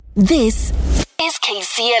This is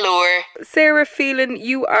KCLR. Sara Phelan,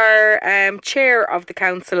 you are Chair of the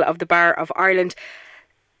Council of the Bar of Ireland.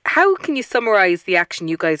 How can you summarise the action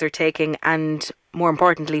you guys are taking and, more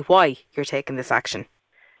importantly, why you're taking this action?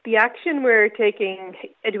 The action we're taking,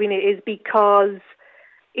 Edwina, is because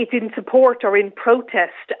it's in support or in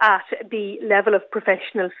protest at the level of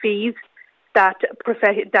professional fees that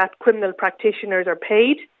criminal practitioners are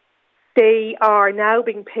paid. They are now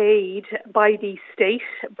being paid by the state,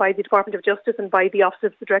 by the Department of Justice and by the Office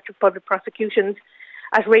of the Director of Public Prosecutions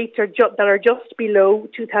at rates that are just below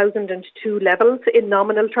 2002 levels in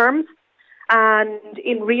nominal terms. And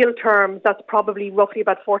in real terms, that's probably roughly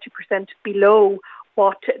about 40% below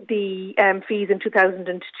what the fees in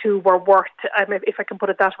 2002 were worth, if I can put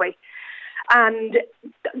it that way. And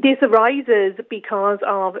this arises because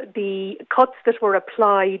of the cuts that were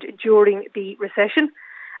applied during the recession.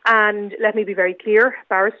 And let me be very clear,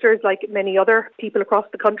 barristers, like many other people across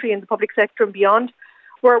the country in the public sector and beyond,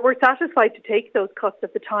 were satisfied to take those cuts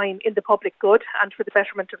at the time in the public good and for the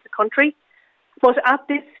betterment of the country. But at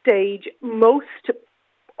this stage, most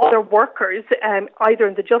other workers, either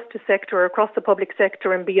in the justice sector or across the public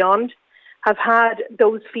sector and beyond, have had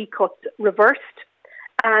those fee cuts reversed,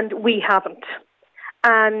 and we haven't.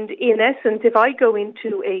 And in essence, if I go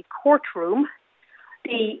into a courtroom,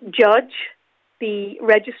 the judge, the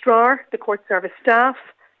registrar, the court service staff,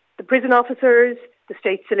 the prison officers, the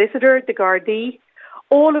state solicitor, the Gardaí,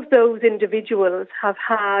 all of those individuals have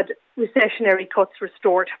had recessionary cuts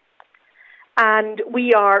restored. And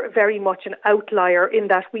we are very much an outlier in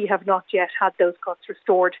that we have not yet had those cuts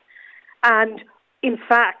restored. And in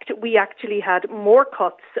fact, we actually had more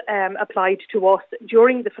cuts applied to us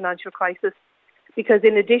during the financial crisis, because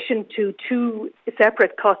in addition to two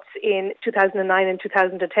separate cuts in 2009 and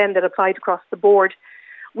 2010 that applied across the board,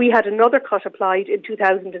 we had another cut applied in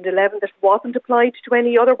 2011 that wasn't applied to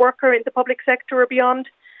any other worker in the public sector or beyond.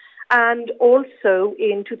 And also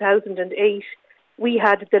in 2008, we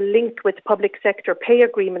had the link with public sector pay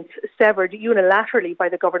agreements severed unilaterally by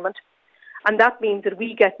the government. And that means that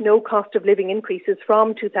we get no cost of living increases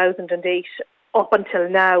from 2008 up until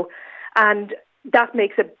now. And that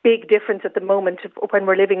makes a big difference at the moment when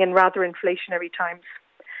we're living in rather inflationary times.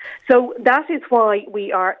 So that is why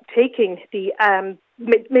we are taking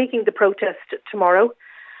making the protest tomorrow.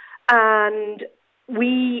 And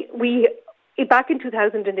we back in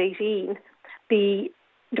 2018, the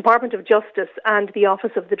Department of Justice and the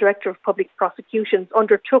Office of the Director of Public Prosecutions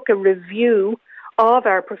undertook a review of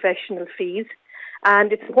our professional fees.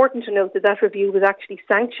 And it's important to note that that review was actually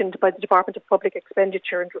sanctioned by the Department of Public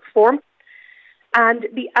Expenditure and Reform. And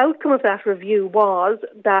the outcome of that review was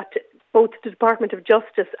that both the Department of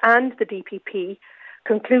Justice and the DPP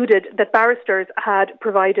concluded that barristers had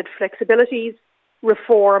provided flexibilities,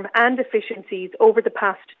 reform and efficiencies over the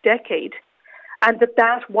past decade, and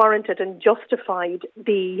that warranted and justified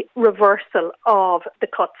the reversal of the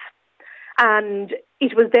cuts. And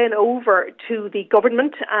it was then over to the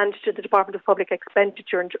government and to the Department of Public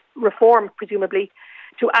Expenditure and Reform, presumably,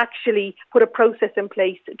 to actually put a process in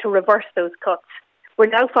place to reverse those cuts. We're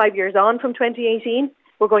now 5 years on from 2018.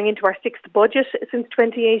 We're going into our sixth budget since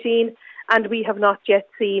 2018, and we have not yet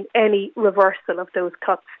seen any reversal of those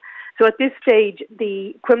cuts. So at this stage,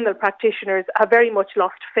 the criminal practitioners have very much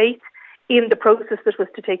lost faith in the process that was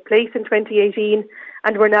to take place in 2018,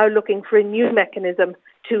 and we're now looking for a new mechanism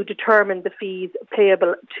to determine the fees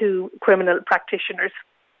payable to criminal practitioners.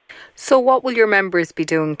 So what will your members be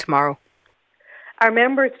doing tomorrow? Our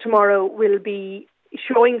members tomorrow will be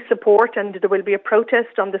showing support, and there will be a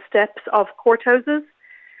protest on the steps of courthouses,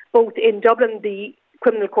 both in Dublin, the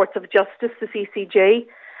Criminal Courts of Justice, the CCJ,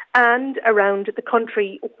 and around the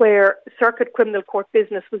country where Circuit Criminal Court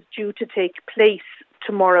business was due to take place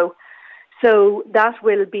tomorrow. So that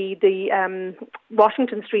will be the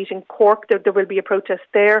Washington Street in Cork. There will be a protest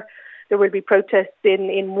there. There will be protests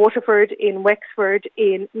in Waterford, in Wexford,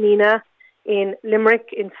 in Meena, in Limerick,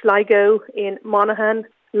 in Sligo, in Monaghan,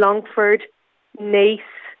 Longford, Naas,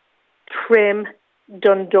 Trim,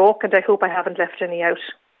 Dundalk, and I hope I haven't left any out.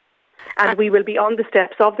 And we will be on the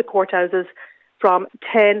steps of the courthouses from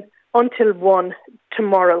 10 until 1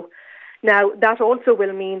 tomorrow. Now, that also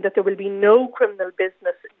will mean that there will be no criminal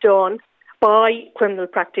business done by criminal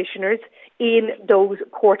practitioners in those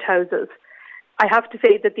courthouses. I have to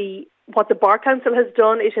say that what the Bar Council has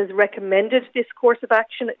done, it has recommended this course of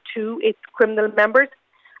action to its criminal members,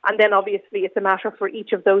 and then obviously it's a matter for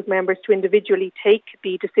each of those members to individually take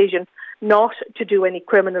the decision not to do any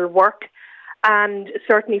criminal work. And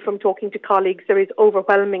certainly from talking to colleagues, there is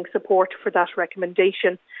overwhelming support for that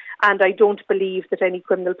recommendation, and I don't believe that any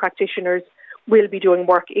criminal practitioners will be doing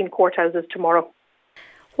work in courthouses tomorrow.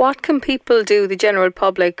 What can people do, the general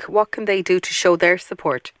public, what can they do to show their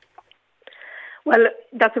support? Well,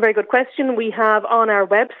 that's a very good question. We have on our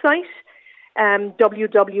website,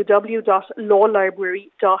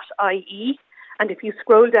 www.lawlibrary.ie, and if you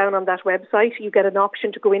scroll down on that website, you get an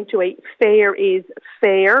option to go into a Fair is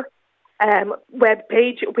Fair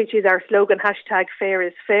webpage, which is our slogan,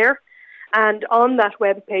 #FairIsFair. And on that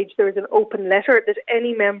webpage, there is an open letter that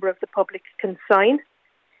any member of the public can sign.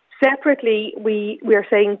 Separately, we are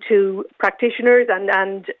saying to practitioners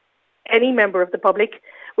and any member of the public,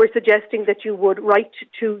 we're suggesting that you would write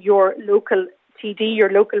to your local TD,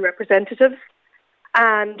 your local representatives,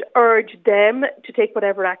 and urge them to take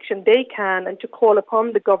whatever action they can and to call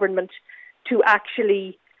upon the government to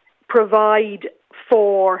actually provide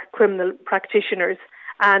for criminal practitioners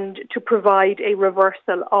and to provide a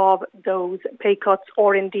reversal of those pay cuts,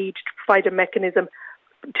 or indeed to provide a mechanism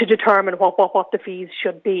to determine what the fees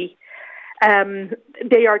should be.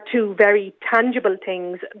 They are two very tangible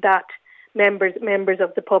things that members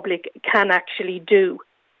of the public can actually do.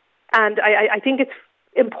 And I think it's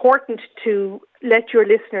important to let your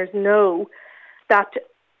listeners know that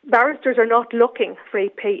barristers are not looking for a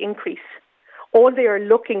pay increase. All they are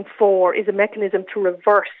looking for is a mechanism to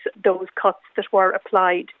reverse those cuts that were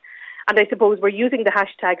applied. And I suppose we're using the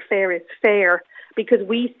 #FairIsFair because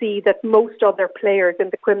we see that most other players in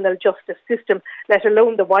the criminal justice system, let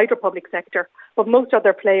alone the wider public sector, but most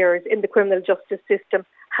other players in the criminal justice system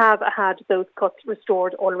have had those cuts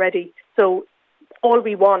restored already. So all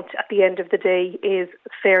we want at the end of the day is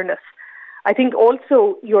fairness. I think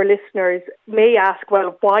also your listeners may ask,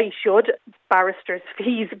 well, why should barristers'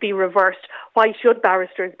 fees be reversed? Why should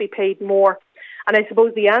barristers be paid more? And I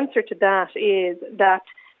suppose the answer to that is that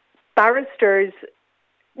barristers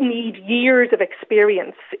need years of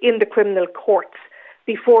experience in the criminal courts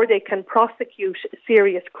before they can prosecute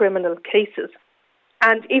serious criminal cases.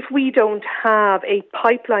 And if we don't have a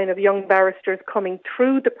pipeline of young barristers coming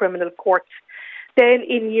through the criminal courts, then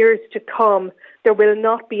in years to come, there will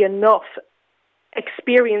not be enough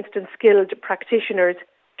experienced and skilled practitioners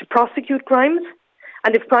to prosecute crimes.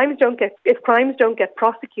 And if crimes don't get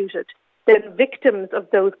prosecuted, then victims of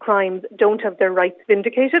those crimes don't have their rights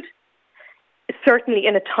vindicated, certainly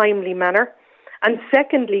in a timely manner. And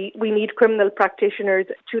secondly, we need criminal practitioners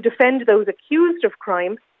to defend those accused of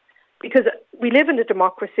crime, because we live in a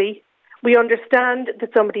democracy. We understand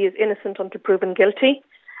that somebody is innocent until proven guilty,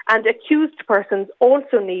 and accused persons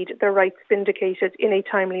also need their rights vindicated in a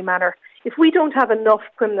timely manner. If we don't have enough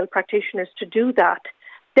criminal practitioners to do that,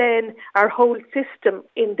 then our whole system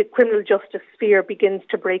in the criminal justice sphere begins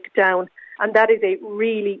to break down. And that is a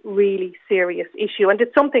really, really serious issue. And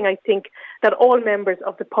it's something I think that all members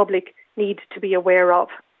of the public need to be aware of.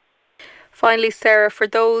 Finally, Sarah, for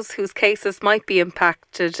those whose cases might be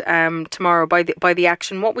impacted tomorrow by the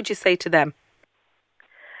action, what would you say to them?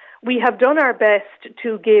 We have done our best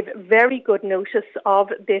to give very good notice of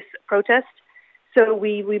this protest. So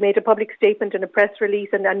we made a public statement and a press release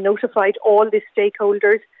and notified all the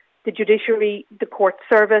stakeholders, the judiciary, the court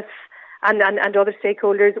service and other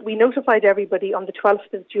stakeholders. We notified everybody on the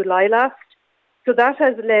 12th of July last. So that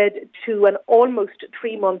has led to an almost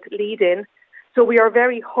 3-month lead-in. So we are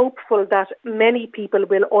very hopeful that many people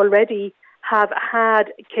will already have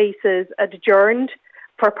had cases adjourned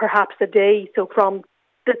for perhaps a day. So from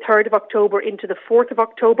the 3rd of October into the 4th of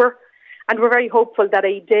October. And we're very hopeful that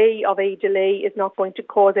a day of a delay is not going to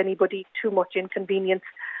cause anybody too much inconvenience.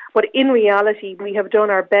 But in reality, we have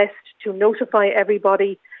done our best to notify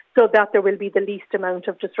everybody so that there will be the least amount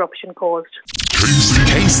of disruption caused.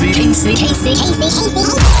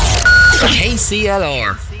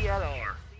 KCLR.